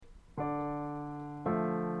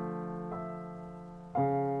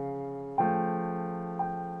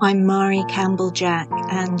I'm Mari Campbell-Jack,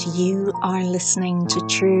 and you are listening to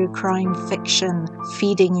True Crime Fiction,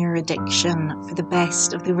 feeding your addiction for the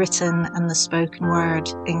best of the written and the spoken word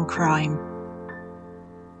in crime.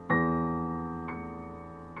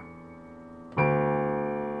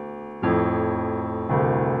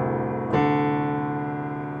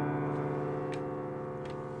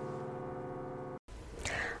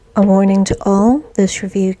 A warning to all, this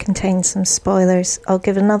review contains some spoilers. I'll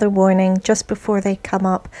give another warning just before they come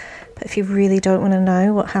up, but if you really don't want to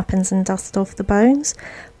know what happens in Dust Off the Bones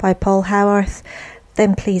by Paul Howarth,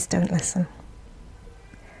 then please don't listen.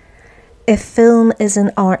 If film is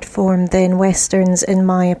an art form, then westerns, in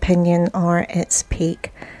my opinion, are its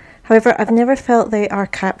peak. However, I've never felt they are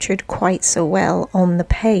captured quite so well on the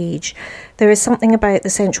page. There is something about the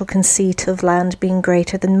central conceit of land being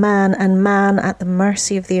greater than man and man at the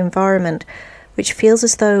mercy of the environment, which feels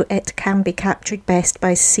as though it can be captured best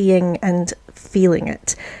by seeing and feeling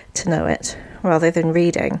it to know it, rather than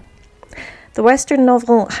reading. The Western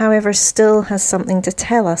novel, however, still has something to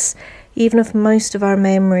tell us, even if most of our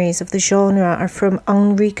memories of the genre are from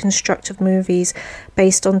unreconstructive movies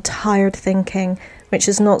based on tired thinking, which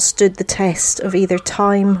has not stood the test of either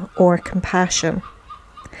time or compassion.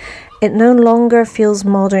 It no longer feels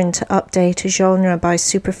modern to update a genre by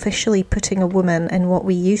superficially putting a woman in what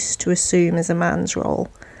we used to assume is a man's role.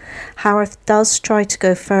 Howarth does try to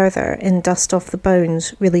go further in Dust Off the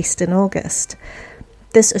Bones, released in August.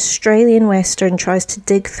 This Australian Western tries to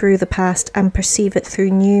dig through the past and perceive it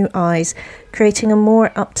through new eyes, creating a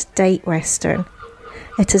more up-to-date Western.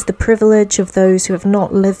 It is the privilege of those who have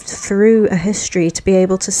not lived through a history to be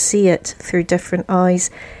able to see it through different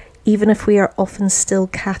eyes, even if we are often still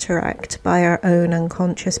cataracted by our own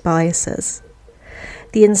unconscious biases.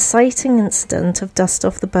 The inciting incident of Dust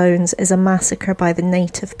Off the Bones is a massacre by the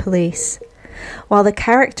native police. While the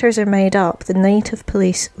characters are made up, the native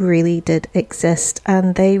police really did exist,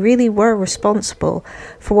 and they really were responsible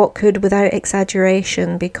for what could, without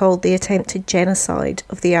exaggeration, be called the attempted genocide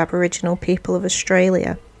of the Aboriginal people of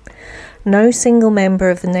Australia. No single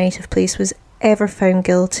member of the native police was ever found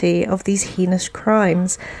guilty of these heinous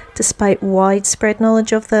crimes, despite widespread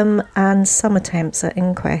knowledge of them and some attempts at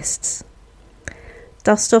inquests.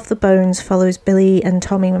 Dust Off the Bones follows Billy and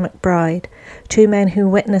Tommy McBride, two men who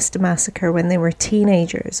witnessed a massacre when they were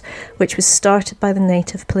teenagers, which was started by the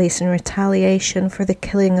native police in retaliation for the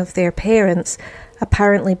killing of their parents,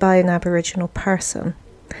 apparently by an Aboriginal person.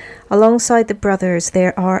 Alongside the brothers,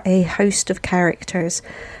 there are a host of characters.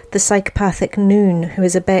 The psychopathic Noon, who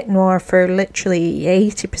is a bête noire for literally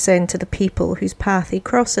 80% of the people whose path he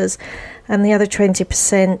crosses, and the other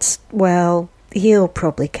 20%, well, he'll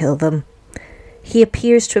probably kill them. He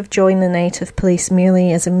appears to have joined the native police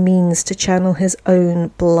merely as a means to channel his own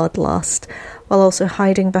bloodlust, while also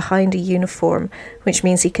hiding behind a uniform, which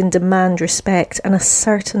means he can demand respect and a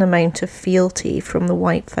certain amount of fealty from the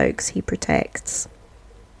white folks he protects.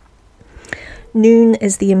 Noon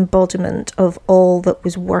is the embodiment of all that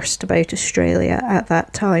was worst about Australia at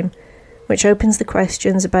that time, which opens the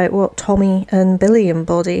questions about what Tommy and Billy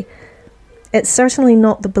embody. It's certainly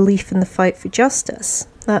not the belief in the fight for justice.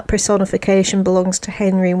 That personification belongs to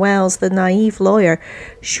Henry Wells, the naive lawyer,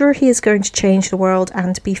 sure he is going to change the world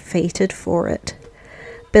and be fated for it.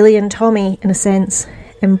 Billy and Tommy, in a sense,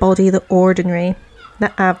 embody the ordinary,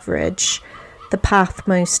 the average, the path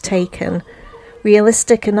most taken,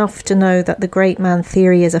 realistic enough to know that the great man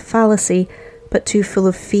theory is a fallacy, but too full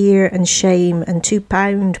of fear and shame and too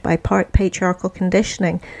bound by patriarchal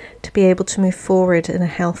conditioning to be able to move forward in a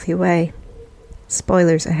healthy way.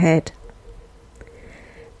 Spoilers ahead.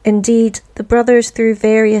 Indeed, the brothers, through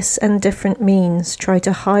various and different means, try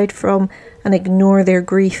to hide from and ignore their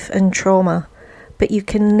grief and trauma, but you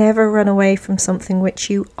can never run away from something which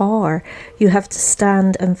you are. You have to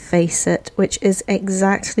stand and face it, which is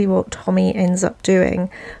exactly what Tommy ends up doing,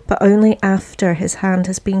 but only after his hand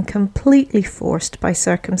has been completely forced by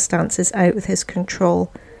circumstances out of his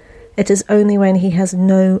control. It is only when he has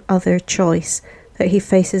no other choice that he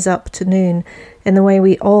faces up to Noon, in the way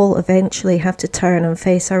we all eventually have to turn and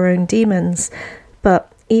face our own demons.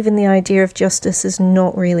 But even the idea of justice is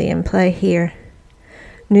not really in play here.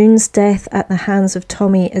 Noon's death at the hands of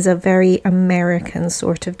Tommy is a very American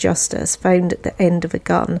sort of justice found at the end of a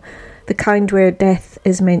gun, the kind where death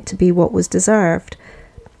is meant to be what was deserved.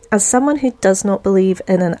 As someone who does not believe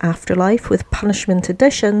in an afterlife with punishment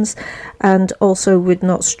additions, and also would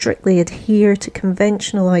not strictly adhere to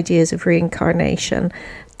conventional ideas of reincarnation,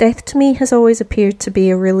 death to me has always appeared to be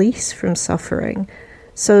a release from suffering.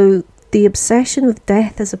 So the obsession with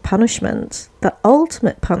death as a punishment, the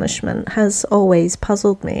ultimate punishment, has always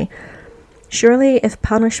puzzled me. Surely if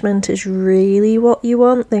punishment is really what you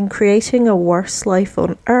want, then creating a worse life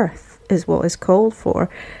on earth is what is called for.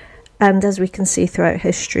 And as we can see throughout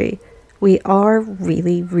history, we are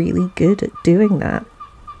really, really good at doing that.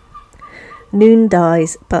 Noon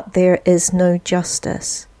dies, but there is no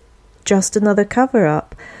justice. Just another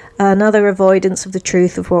cover-up, another avoidance of the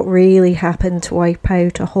truth of what really happened to wipe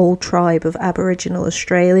out a whole tribe of Aboriginal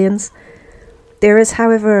Australians. There is,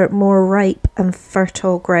 however, more ripe and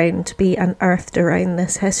fertile ground to be unearthed around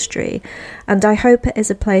this history, and I hope it is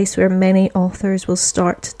a place where many authors will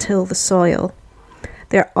start to till the soil.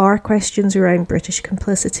 There are questions around British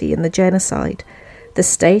complicity in the genocide. The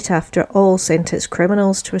state, after all, sent its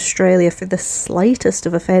criminals to Australia for the slightest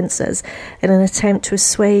of offences in an attempt to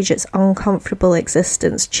assuage its uncomfortable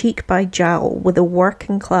existence cheek by jowl with a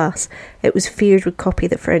working class it was feared would copy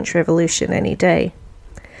the French Revolution any day.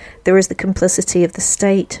 There is the complicity of the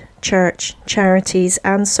state, church, charities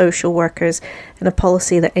and social workers in a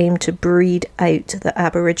policy that aimed to breed out the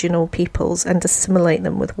Aboriginal peoples and assimilate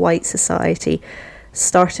them with white society,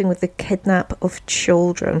 starting with the kidnap of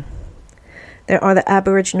children. There are the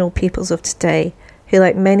Aboriginal peoples of today, who,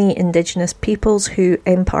 like many Indigenous peoples who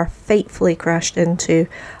Empire fatefully crashed into,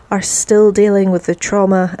 are still dealing with the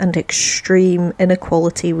trauma and extreme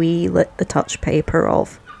inequality we lit the touch paper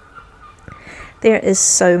of. There is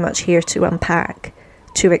so much here to unpack,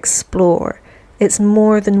 to explore. It's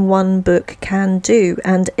more than one book can do,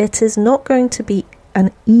 and it is not going to be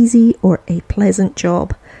an easy or a pleasant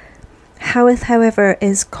job. Howarth, however,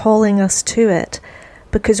 is calling us to it,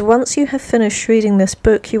 because once you have finished reading this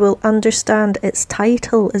book, you will understand its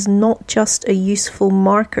title is not just a useful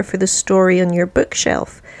marker for the story on your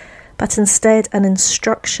bookshelf, but instead an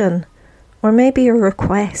instruction, or maybe a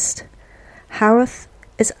request. Howarth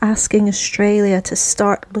is asking Australia to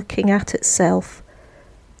start looking at itself,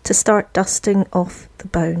 to start dusting off the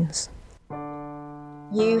bones.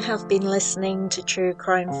 You have been listening to True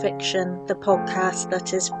Crime Fiction, the podcast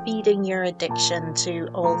that is feeding your addiction to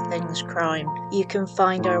all things crime. You can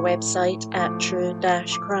find our website at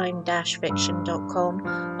true-crime-fiction.com,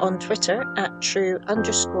 on Twitter at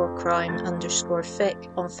true_crime_fic,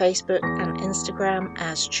 on Facebook and Instagram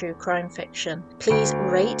as True Crime Fiction. Please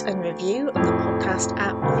rate and review on the podcast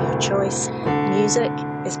app of your choice. Music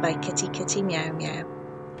is by Kitty Kitty Meow Meow.